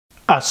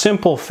A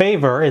Simple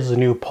Favor is a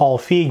new Paul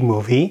Feig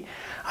movie.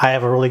 I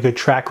have a really good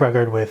track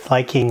record with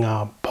liking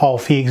Paul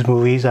Feig's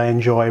movies. I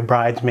enjoy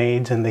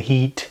Bridesmaids and The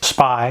Heat,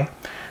 Spy.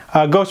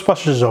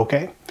 Ghostbusters is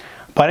okay.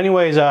 But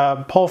anyways,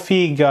 Paul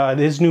Feig,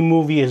 his new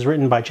movie is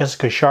written by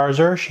Jessica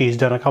Sharzer. She's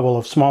done a couple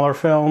of smaller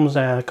films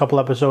and a couple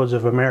episodes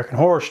of American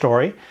Horror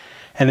Story.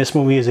 And this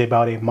movie is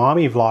about a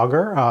mommy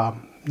vlogger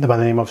by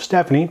the name of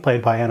Stephanie,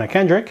 played by Anna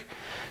Kendrick.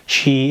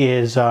 She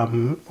is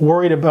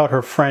worried about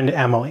her friend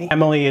Emily.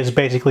 Emily is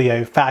basically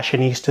a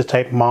fashionista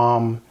type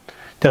mom,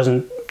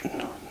 doesn't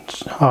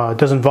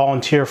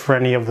volunteer for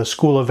any of the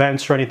school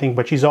events or anything,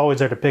 but she's always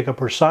there to pick up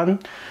her son.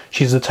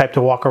 She's the type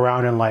to walk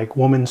around in like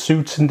women's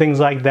suits and things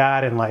like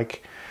that, and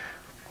like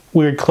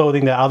weird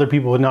clothing that other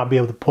people would not be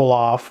able to pull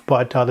off.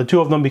 But the two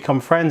of them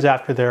become friends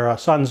after their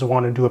sons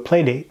want to do a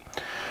play date.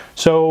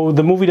 So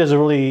the movie does a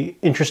really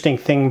interesting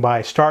thing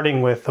by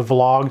starting with the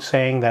vlog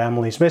saying that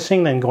Emily's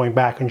missing, then going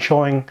back and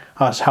showing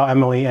us how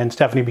Emily and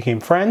Stephanie became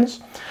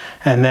friends.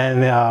 And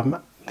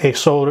then they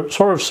sort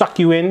of suck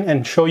you in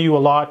and show you a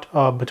lot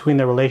between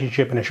their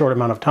relationship in a short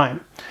amount of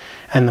time.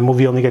 And the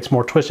movie only gets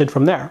more twisted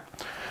from there.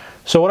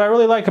 So what I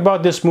really like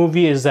about this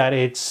movie is that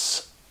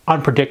it's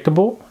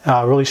unpredictable.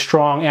 Really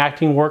strong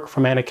acting work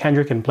from Anna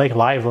Kendrick and Blake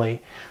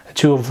Lively. The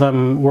two of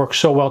them work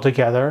so well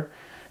together.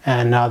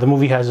 And the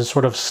movie has a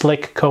sort of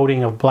slick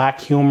coating of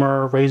black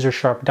humor, razor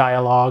sharp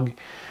dialogue.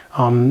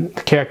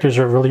 The characters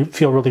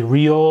feel really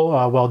real,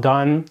 well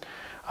done.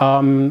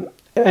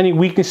 Any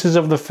weaknesses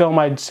of the film,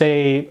 I'd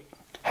say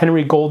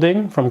Henry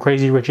Golding from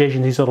Crazy Rich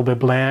Asians, he's a little bit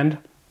bland,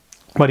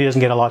 but he doesn't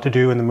get a lot to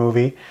do in the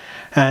movie.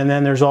 And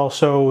then there's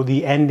also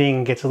the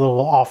ending gets a little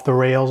off the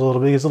rails a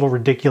little bit. It's a little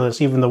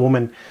ridiculous. Even the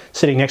woman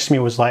sitting next to me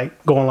was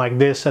like going like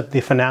this at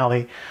the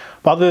finale.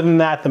 But other than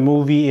that, the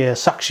movie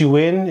sucks you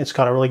in. It's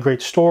got a really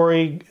great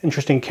story,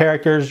 interesting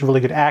characters, really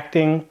good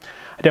acting.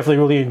 I definitely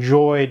really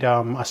enjoyed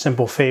A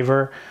Simple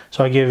Favor,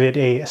 so I give it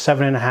a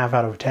 7.5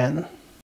 out of 10.